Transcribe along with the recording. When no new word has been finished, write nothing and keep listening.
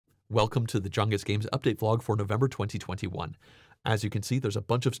Welcome to the Jungus Games update vlog for November 2021. As you can see, there's a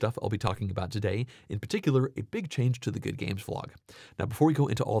bunch of stuff I'll be talking about today, in particular, a big change to the Good Games vlog. Now, before we go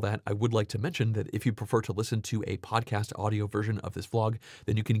into all that, I would like to mention that if you prefer to listen to a podcast audio version of this vlog,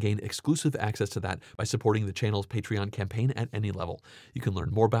 then you can gain exclusive access to that by supporting the channel's Patreon campaign at any level. You can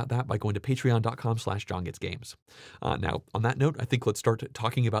learn more about that by going to patreon.com/JohnGetsGames. Now, on that note, I think let's start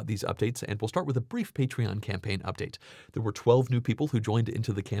talking about these updates, and we'll start with a brief Patreon campaign update. There were 12 new people who joined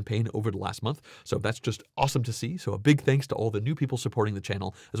into the campaign over the last month, so that's just awesome to see. So a big thanks to all the new people supporting the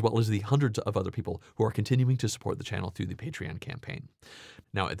channel, as well as the hundreds of other people who are continuing to support the channel through the Patreon campaign.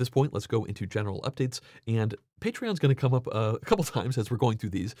 Now, at this point, let's go into general updates, and Patreon's going to come up a couple times as we're going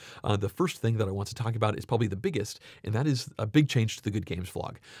through these. The first thing that I want to talk about is probably the biggest, and that is a big change to the Good Games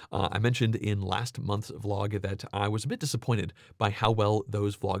vlog. I mentioned in last month's vlog that I was a bit disappointed by how well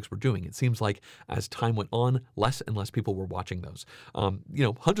those vlogs were doing. It seems like as time went on, less and less people were watching those.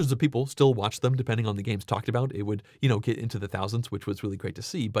 Hundreds of people still watched them depending on the games talked about. It would, get into the thousands, which was really great to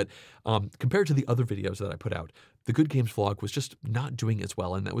see. But compared to the other videos that I put out, the Good Games vlog was just not doing as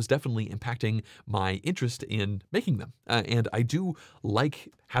well, and that was definitely impacting my interest in making them. And I do like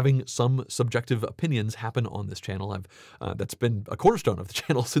having some subjective opinions happen on this channel. That's been a cornerstone of the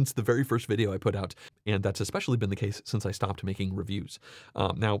channel since the very first video I put out, and that's especially been the case since I stopped making reviews.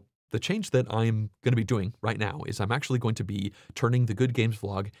 Now, the change that I'm going to be doing right now is I'm actually going to be turning the Good Games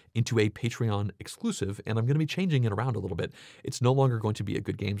vlog into a Patreon exclusive, and I'm going to be changing it around a little bit. It's no longer going to be a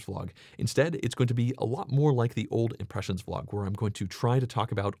Good Games vlog. Instead, it's going to be a lot more like the old Impressions vlog, where I'm going to try to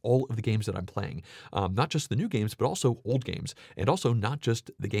talk about all of the games that I'm playing. Not just the new games, but also old games, and also not just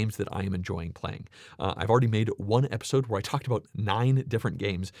the games that I am enjoying playing. I've already made one episode where I talked about 9 different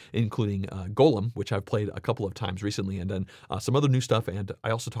games, including Golem, which I've played a couple of times recently, and then some other new stuff, and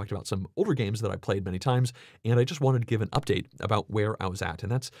I also talked about some older games that I played many times, and I just wanted to give an update about where I was at,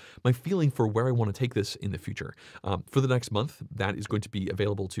 and that's my feeling for where I want to take this in the future. For the next month, that is going to be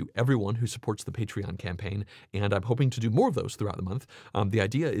available to everyone who supports the Patreon campaign, and I'm hoping to do more of those throughout the month. The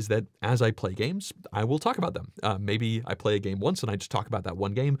idea is that as I play games, I will talk about them. Maybe I play a game once and I just talk about that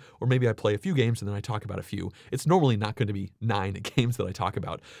one game, or maybe I play a few games and then I talk about a few. It's normally not going to be 9 games that I talk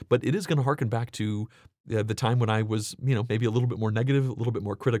about, but it is going to harken back to the time when I was, maybe a little bit more negative, a little bit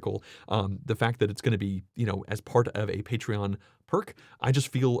more critical. The fact that it's going to be, as part of a Patreon perk, I just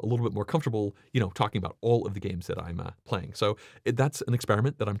feel a little bit more comfortable, talking about all of the games that I'm playing. So that's an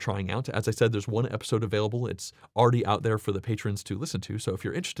experiment that I'm trying out. As I said, there's one episode available. It's already out there for the patrons to listen to. So if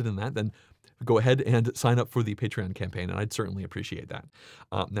you're interested in that, then go ahead and sign up for the Patreon campaign, and I'd certainly appreciate that.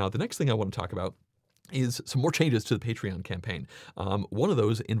 Now, the next thing I want to talk about is some more changes to the Patreon campaign. One of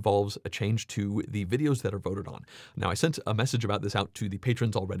those involves a change to the videos that are voted on. Now, I sent a message about this out to the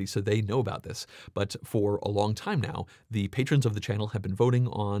patrons already, so they know about this, but for a long time now, the patrons of the channel have been voting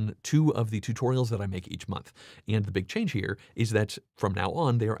on 2 of the tutorials that I make each month. And the big change here is that from now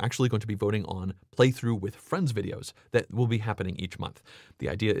on, they are actually going to be voting on playthrough with friends videos that will be happening each month. The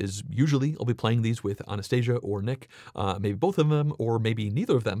idea is usually I'll be playing these with Anastasia or Nick, maybe both of them, or maybe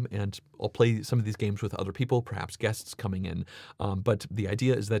neither of them, and I'll play some of these games with other people, perhaps guests coming in. But the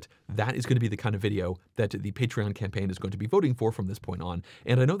idea is that that is going to be the kind of video that the Patreon campaign is going to be voting for from this point on.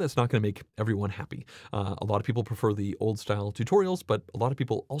 And I know that's not going to make everyone happy. A lot of people prefer the old style tutorials, but a lot of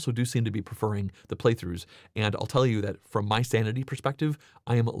people also do seem to be preferring the playthroughs. And I'll tell you that from my sanity perspective,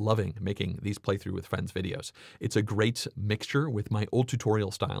 I am loving making these playthrough with friends videos. It's a great mixture with my old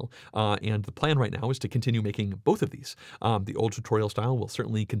tutorial style. And the plan right now is to continue making both of these. The old tutorial style will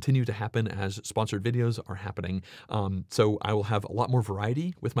certainly continue to happen as sponsored videos are happening. So I will have a lot more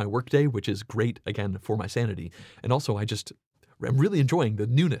variety with my workday, which is great, again, for my sanity. And also, I'm really enjoying the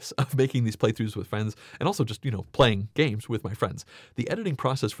newness of making these playthroughs with friends, and also just, playing games with my friends. The editing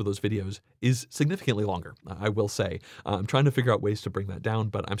process for those videos is significantly longer, I will say. I'm trying to figure out ways to bring that down,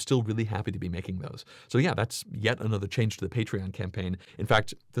 but I'm still really happy to be making those. So yeah, that's yet another change to the Patreon campaign. In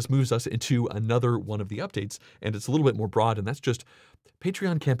fact, this moves us into another one of the updates, and it's a little bit more broad, and that's just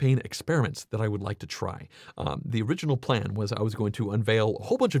Patreon campaign experiments that I would like to try. The original plan was I was going to unveil a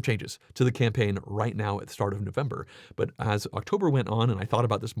whole bunch of changes to the campaign right now at the start of November, but as October went on and I thought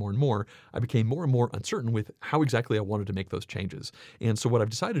about this more and more, I became more and more uncertain with how exactly I wanted to make those changes. And so what I've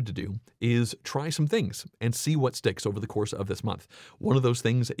decided to do is try some things and see what sticks over the course of this month. One of those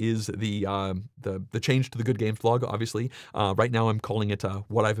things is the change to the Good Games vlog, obviously. Right now I'm calling it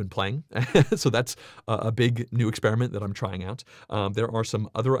what I've been playing. So that's a big new experiment that I'm trying out. There are some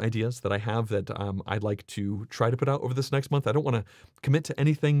other ideas that I have that I'd like to try to put out over this next month. I don't want to commit to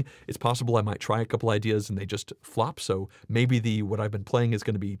anything. It's possible I might try a couple ideas and they just flop. So maybe what I've been playing is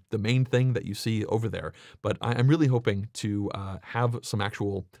going to be the main thing that you see over there. But I'm really hoping to have some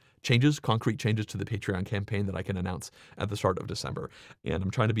actual changes, concrete changes to the Patreon campaign that I can announce at the start of December. And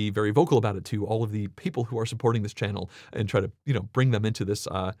I'm trying to be very vocal about it to all of the people who are supporting this channel and try to, bring them into this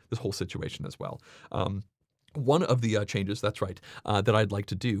this whole situation as well. One of the changes, that's right, that I'd like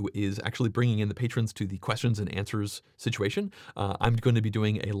to do is actually bringing in the patrons to the questions and answers situation. I'm going to be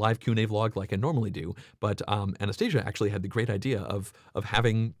doing a live Q&A vlog like I normally do, but Anastasia actually had the great idea of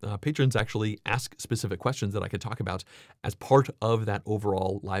having patrons actually ask specific questions that I could talk about as part of that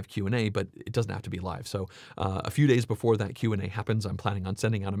overall live Q&A, but it doesn't have to be live. So a few days before that Q&A happens, I'm planning on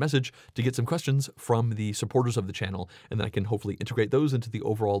sending out a message to get some questions from the supporters of the channel, and then I can hopefully integrate those into the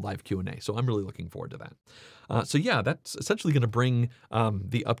overall live Q&A. So I'm really looking forward to that. So yeah, that's essentially going to bring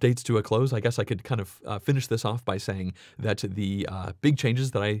the updates to a close. I guess I could kind of finish this off by saying that the big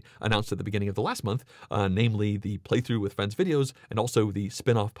changes that I announced at the beginning of the last month, namely the playthrough with friends videos and also the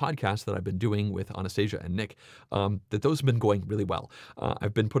spin-off podcast that I've been doing with Anastasia and Nick, that those have been going really well.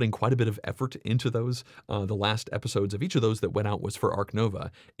 I've been putting quite a bit of effort into those. The last episodes of each of those that went out was for Ark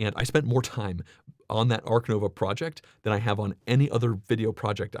Nova, and I spent more time on that Ark Nova project than I have on any other video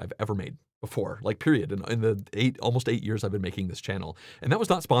project I've ever made before, like period, in the almost 8 years I've been making this channel. And that was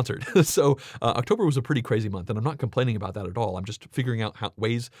not sponsored. So October was a pretty crazy month, and I'm not complaining about that at all. I'm just figuring out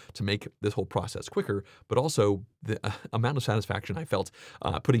ways to make this whole process quicker, but also the amount of satisfaction I felt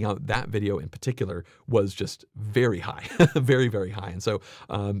putting out that video in particular was just very high, very, very high. And so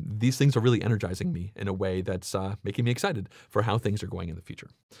these things are really energizing me in a way that's making me excited for how things are going in the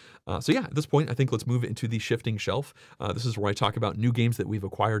future. So yeah, at this point, I think let's move into the shifting shelf. This is where I talk about new games that we've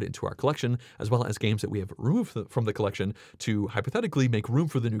acquired into our collection, as well as games that we have removed from the collection to hypothetically make room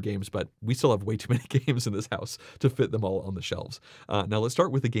for the new games, but we still have way too many games in this house to fit them all on the shelves. Now let's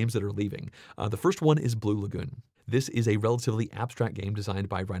start with the games that are leaving. The first one is Blue Lagoon. This is a relatively abstract game designed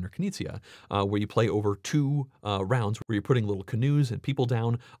by Reiner Knizia, where you play over 2 rounds where you're putting little canoes and people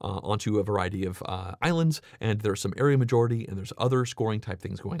down onto a variety of islands, and there's some area majority and there's other scoring type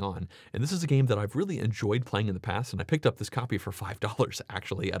things going on. And this is a game that I've really enjoyed playing in the past, and I picked up this copy for $5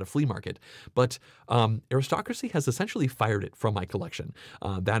 actually at a flea market. But Aristocracy has essentially fired it from my collection.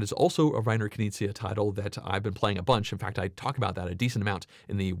 That is also a Reiner Knizia title that I've been playing a bunch. In fact, I talk about that a decent amount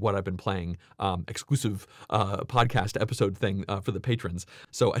in the What I've Been Playing exclusive podcast episode thing for the patrons.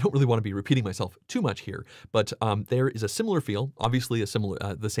 So I don't really want to be repeating myself too much here, but there is a similar feel, obviously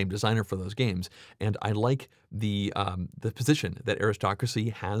the same designer for those games, and I like the position that Aristocracy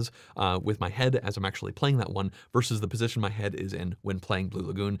has with my head as I'm actually playing that one versus the position my head is in when playing Blue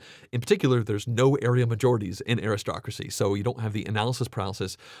Lagoon. In particular, there's no area majorities in Aristocracy, so you don't have the analysis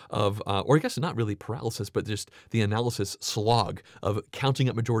paralysis of, or I guess not really paralysis, but just the analysis slog of counting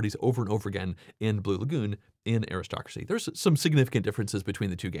up majorities over and over again in Blue Lagoon in Aristocracy. There's some significant differences between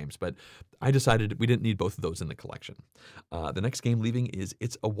the two games, but I decided we didn't need both of those in the collection. The next game leaving is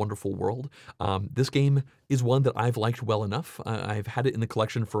It's a Wonderful World. This game is one that I've liked well enough. I've had it in the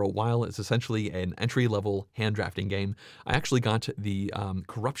collection for a while. It's essentially an entry-level hand drafting game. I actually got the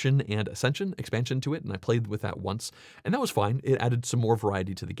Corruption and Ascension expansion to it, and I played with that once, and that was fine. It added some more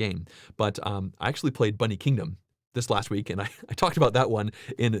variety to the game, but I actually played Bunny Kingdom this last week, and I talked about that one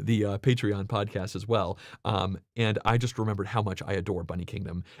in the Patreon podcast as well, and I just remembered how much I adore Bunny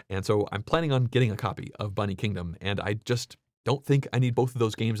Kingdom, and so I'm planning on getting a copy of Bunny Kingdom, and I just don't think I need both of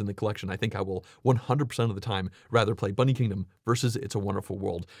those games in the collection. I think I will 100% of the time rather play Bunny Kingdom versus It's a Wonderful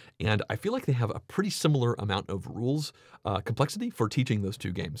World, and I feel like they have a pretty similar amount of rules complexity for teaching those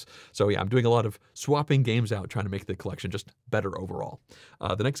two games. So yeah, I'm doing a lot of swapping games out, trying to make the collection just better overall.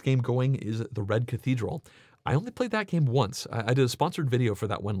 The next game going is The Red Cathedral. I only played that game once. I did a sponsored video for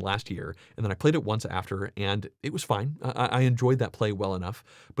that one last year, and then I played it once after, and it was fine. I enjoyed that play well enough,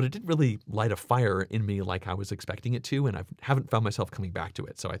 but it didn't really light a fire in me like I was expecting it to, and I haven't found myself coming back to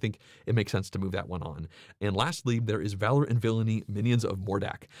it, so I think it makes sense to move that one on. And lastly, there is Valor and Villainy Minions of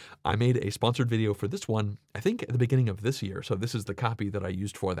Mordak. I made a sponsored video for this one, I think at the beginning of this year, so this is the copy that I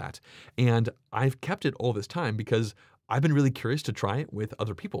used for that. And I've kept it all this time because I've been really curious to try it with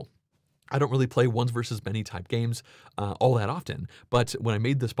other people. I don't really play ones versus many type games all that often, but when I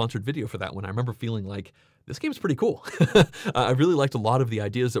made the sponsored video for that one, I remember feeling like, this game's pretty cool. I really liked a lot of the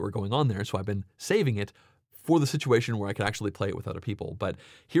ideas that were going on there, so I've been saving it for the situation where I could actually play it with other people. But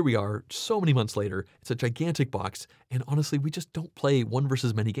here we are, so many months later. It's a gigantic box, and honestly, we just don't play one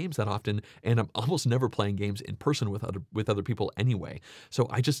versus many games that often, and I'm almost never playing games in person with other people anyway. So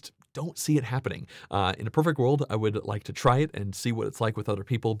I just don't see it happening. In a perfect world, I would like to try it and see what it's like with other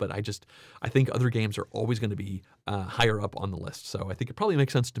people, but I think other games are always going to be higher up on the list. So I think it probably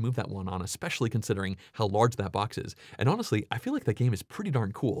makes sense to move that one on, especially considering how large that box is. And honestly, I feel like that game is pretty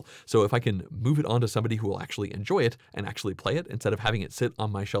darn cool. So if I can move it on to somebody who will actually actually enjoy it and actually play it instead of having it sit on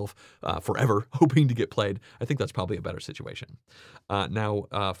my shelf forever, hoping to get played. I think that's probably a better situation. Now,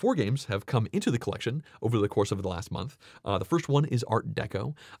 4 games have come into the collection over the course of the last month. The first one is Art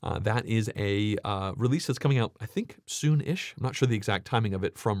Deco. That is a release that's coming out, I think, soon-ish. I'm not sure the exact timing of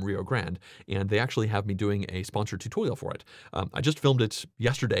it, from Rio Grande, and they actually have me doing a sponsored tutorial for it. I just filmed it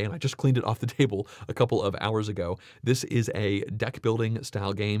yesterday, and I just cleaned it off the table a couple of hours ago. This is a deck-building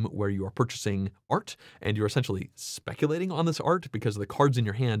style game where you are purchasing art, and you're essentially speculating on this art because the cards in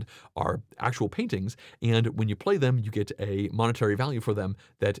your hand are actual paintings, and when you play them, you get a monetary value for them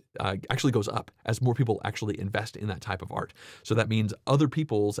that actually goes up as more people actually invest in that type of art. So that means other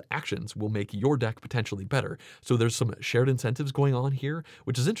people's actions will make your deck potentially better. So there's some shared incentives going on here,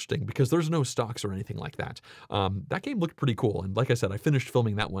 which is interesting because there's no stocks or anything like that. That game looked pretty cool, and like I said, I finished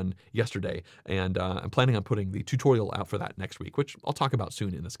filming that one yesterday, and I'm planning on putting the tutorial out for that next week, which I'll talk about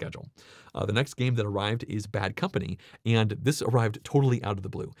soon in the schedule. The next game that arrived is Bad Company, and this arrived totally out of the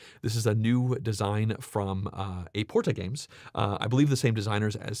blue. This is a new design from Aporta Games. I believe the same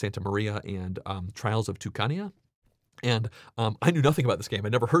designers as Santa Maria and Trials of Tucania. And I knew nothing about this game.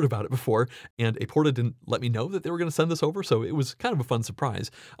 I'd never heard about it before, and Aporta didn't let me know that they were going to send this over, so it was kind of a fun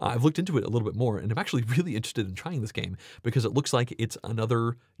surprise. I've looked into it a little bit more, and I'm actually really interested in trying this game because it looks like it's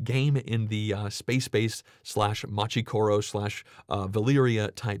another game in the space-based slash Machikoro slash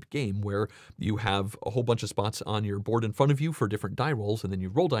Valyria type game where you have a whole bunch of spots on your board in front of you for different die rolls, and then you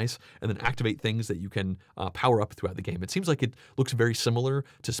roll dice and then activate things that you can power up throughout the game. It seems like it looks very similar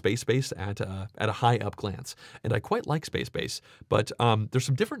to space-based at a high-up glance, and I quite like Space Base, but there's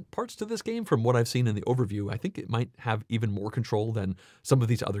some different parts to this game from what I've seen in the overview. I think it might have even more control than some of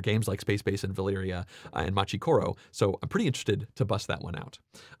these other games like Space Base and Valyria and Machikoro, so I'm pretty interested to bust that one out.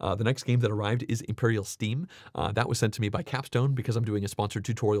 The next game that arrived is Imperial Steam. That was sent to me by Capstone because I'm doing a sponsored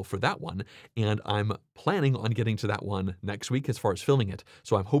tutorial for that one, and I'm planning on getting to that one next week as far as filming it,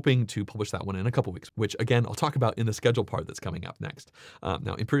 so I'm hoping to publish that one in a couple weeks, which again, I'll talk about in the schedule part that's coming up next.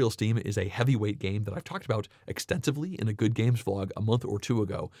 Now, Imperial Steam is a heavyweight game that I've talked about extensively in a Good Games vlog a month or 2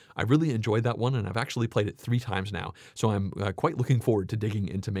 ago. I really enjoyed that one, and I've actually played it 3 times now, so I'm quite looking forward to digging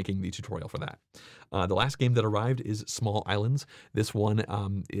into making the tutorial for that. The last game that arrived is Small Islands. This one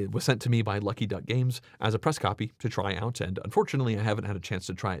it was sent to me by Lucky Duck Games as a press copy to try out, and unfortunately I haven't had a chance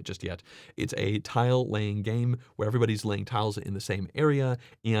to try it just yet. It's a tile-laying game where everybody's laying tiles in the same area,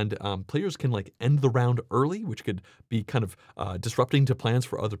 and players can like end the round early, which could be kind of disrupting to plans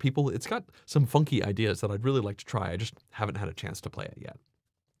for other people. It's got some funky ideas that I'd really like to try. I just haven't had a chance to play it yet.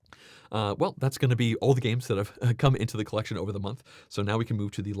 Well, that's going to be all the games that have come into the collection over the month. So now we can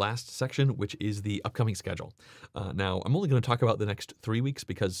move to the last section, which is the upcoming schedule. Now, I'm only going to talk about the next 3 weeks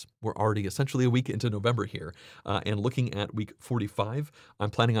because we're already essentially a week into November here. And looking at week 45,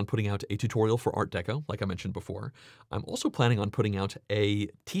 I'm planning on putting out a tutorial for Art Deco, like I mentioned before. I'm also planning on putting out a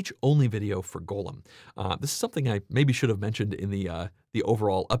teach-only video for Golem. This is something I maybe should have mentioned in the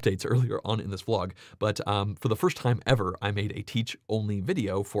overall updates earlier on in this vlog, but for the first time ever, I made a teach-only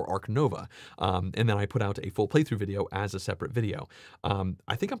video for Arc Nova, and then I put out a full playthrough video as a separate video.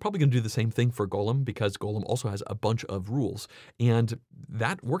 I think I'm probably going to do the same thing for Golem because Golem also has a bunch of rules, and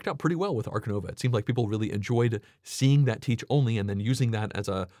that worked out pretty well with Arc Nova. It seemed like people really enjoyed seeing that teach-only and then using that as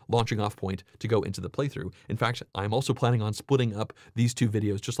a launching off point to go into the playthrough. In fact, I'm also planning on splitting up these 2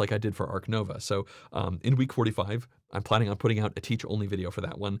 videos just like I did for Arc Nova. So in week 45, I'm planning on putting out a teach-only video for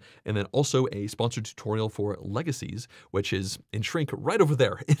that one, and then also a sponsored tutorial for Legacies, which is in shrink right over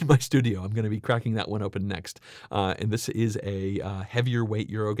there in my studio. I'm going to be cracking that one open next. And this is a heavier weight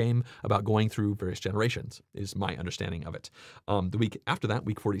Euro game about going through various generations, is my understanding of it. The week after that,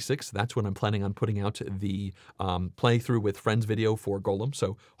 week 46, that's when I'm planning on putting out the playthrough with friends video for Golem.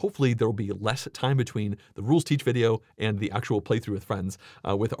 So hopefully there will be less time between the rules teach video and the actual playthrough with friends.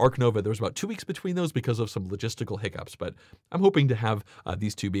 With Arc Nova, there was about 2 weeks between those because of some logistical hiccups. But I'm hoping to have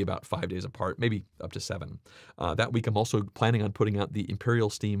these 2 be about 5 days apart, maybe up to 7. That week, I'm also planning on putting out the Imperial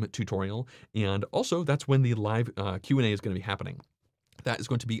Steam tutorial, and also that's when the live Q&A is going to be happening. That is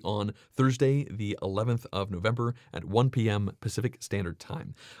going to be on Thursday, the 11th of November at 1 p.m. Pacific Standard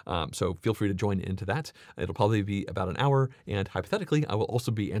Time. So feel free to join into that. It'll probably be about an hour, and hypothetically, I will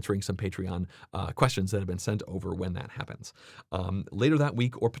also be answering some Patreon questions that have been sent over when that happens. Later that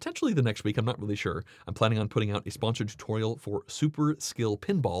week, or potentially the next week, I'm not really sure, I'm planning on putting out a sponsored tutorial for Super Skill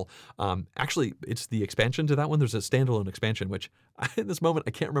Pinball. Actually, it's the expansion to that one. There's a standalone expansion, which in this moment,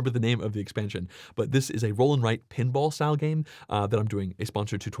 I can't remember the name of the expansion, but this is a roll and write pinball style game that I'm doing a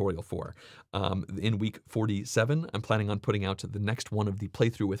sponsored tutorial for. In week 47, I'm planning on putting out the next one of the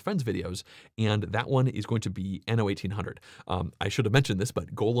playthrough with friends videos, and that one is going to be Anno 1800. I should have mentioned this,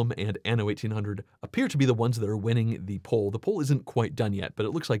 but Golem and Anno 1800 appear to be the ones that are winning the poll. The poll isn't quite done yet, but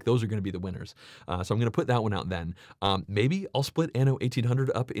it looks like those are going to be the winners. So I'm going to put that one out then. Maybe I'll split Anno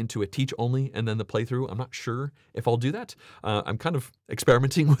 1800 up into a teach only and then the playthrough. I'm not sure if I'll do that. I'm kind of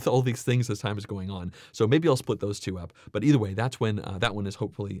experimenting with all these things as time is going on. So maybe I'll split those two up. But either way, that's when that one is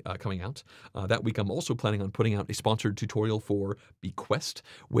hopefully coming out. That week, I'm also planning on putting out a sponsored tutorial for Bequest,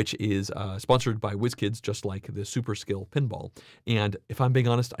 which is sponsored by WizKids, just like the Super Skill Pinball. And if I'm being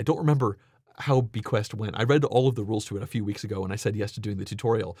honest, I don't remember how Bequest went. I read all of the rules to it a few weeks ago and I said yes to doing the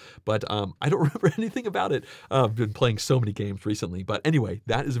tutorial, but I don't remember anything about it. I've been playing so many games recently, but anyway,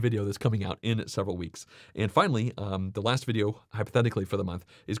 that is a video that's coming out in several weeks. And finally, the last video, hypothetically for the month,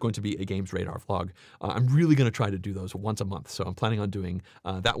 is going to be a Games Radar vlog. I'm really going to try to do those once a month, so I'm planning on doing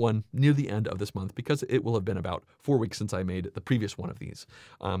that one near the end of this month because it will have been about 4 weeks since I made the previous one of these.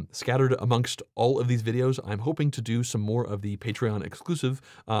 Scattered amongst all of these videos, I'm hoping to do some more of the Patreon exclusive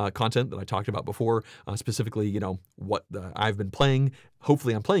content that I talked about before, specifically, you know, what I've been playing.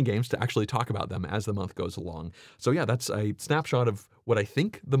 Hopefully I'm playing games to actually talk about them as the month goes along. So yeah, that's a snapshot of what I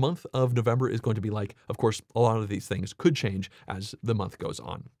think the month of November is going to be like. Of course, a lot of these things could change as the month goes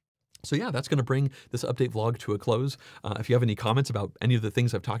on. So yeah, that's going to bring this update vlog to a close. If you have any comments about any of the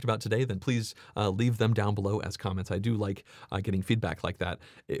things I've talked about today, then please leave them down below as comments. I do like getting feedback like that.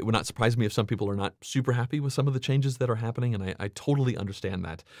 It would not surprise me if some people are not super happy with some of the changes that are happening, and I totally understand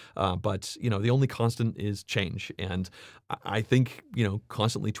that. But, you know, the only constant is change. And I think, you know,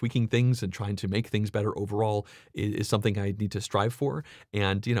 constantly tweaking things and trying to make things better overall is something I need to strive for.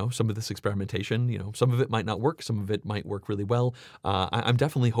 And, you know, some of this experimentation, you know, some of it might not work, some of it might work really well. I'm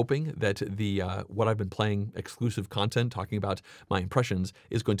definitely hoping that the what I've been playing exclusive content, talking about my impressions,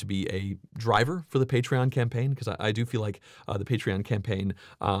 is going to be a driver for the Patreon campaign, because I do feel like the Patreon campaign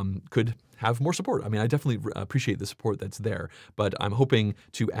could have more support. I mean, I definitely appreciate the support that's there, but I'm hoping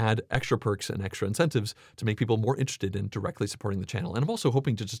to add extra perks and extra incentives to make people more interested in directly supporting the channel. And I'm also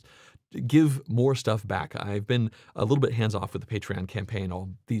hoping to just give more stuff back. I've been a little bit hands-off with the Patreon campaign all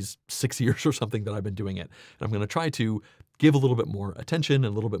these 6 years or something that I've been doing it. And I'm going to try to give a little bit more attention and a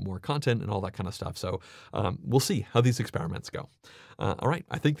little bit more content and all that kind of stuff. So we'll see how these experiments go. All right,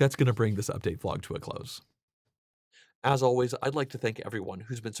 I think that's going to bring this update vlog to a close. As always, I'd like to thank everyone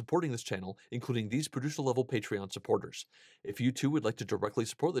who's been supporting this channel, including these producer-level Patreon supporters. If you too would like to directly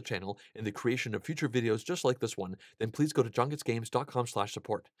support the channel in the creation of future videos just like this one, then please go to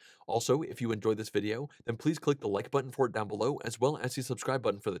jongetsgames.com/support. Also, if you enjoyed this video, then please click the like button for it down below, as well as the subscribe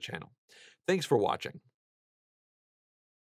button for the channel. Thanks for watching.